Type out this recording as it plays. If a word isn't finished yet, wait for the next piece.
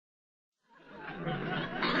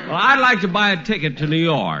Well, I'd like to buy a ticket to New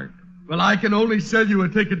York. Well, I can only sell you a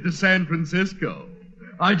ticket to San Francisco.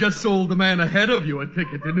 I just sold the man ahead of you a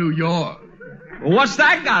ticket to New York. Well, what's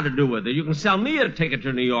that got to do with it? You can sell me a ticket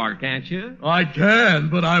to New York, can't you? I can,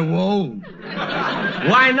 but I won't.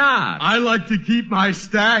 Why not? I like to keep my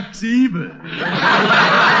stacks even.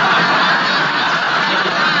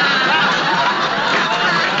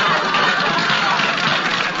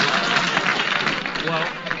 Well,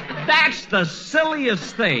 that's the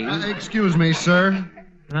silliest thing. Excuse me, sir.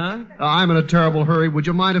 Huh? I'm in a terrible hurry. Would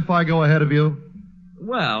you mind if I go ahead of you?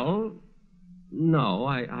 Well, no,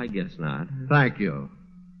 I guess not. Thank you.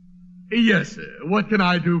 Yes, sir. What can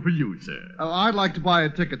I do for you, sir? I'd like to buy a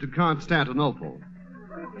ticket to Constantinople.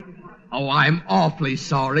 Oh, I'm awfully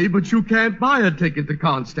sorry, but you can't buy a ticket to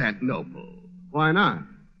Constantinople. Why not?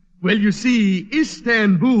 Well, you see,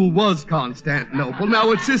 Istanbul was Constantinople.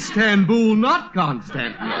 Now it's Istanbul, not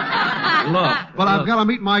Constantinople. Look. But I've got to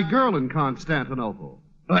meet my girl in Constantinople.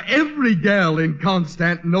 Every gal in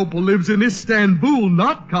Constantinople lives in Istanbul,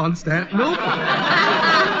 not Constantinople.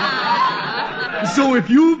 So if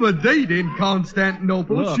you've a date in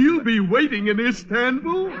Constantinople, she'll be waiting in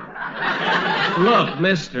Istanbul. Look,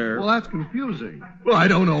 mister. Well, that's confusing. Well, I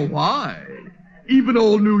don't know why. Even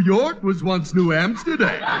old New York was once New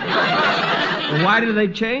Amsterdam. Well, why did they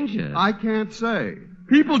change it? I can't say.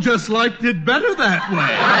 People just liked it better that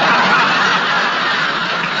way.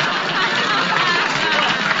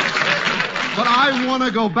 But I want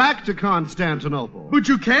to go back to Constantinople. But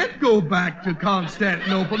you can't go back to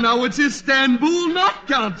Constantinople. Now it's Istanbul, not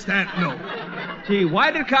Constantinople. Gee,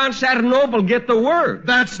 why did Constantinople get the word?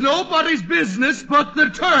 That's nobody's business but the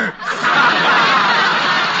Turks.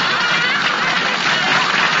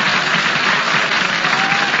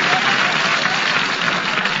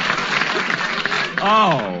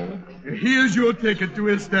 Oh. Here's your ticket to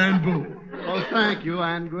Istanbul. Oh, thank you,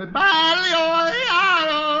 and goodbye.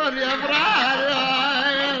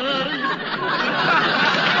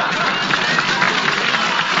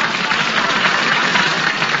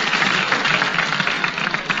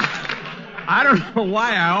 I don't know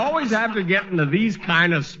why I always have to get into these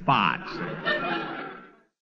kind of spots.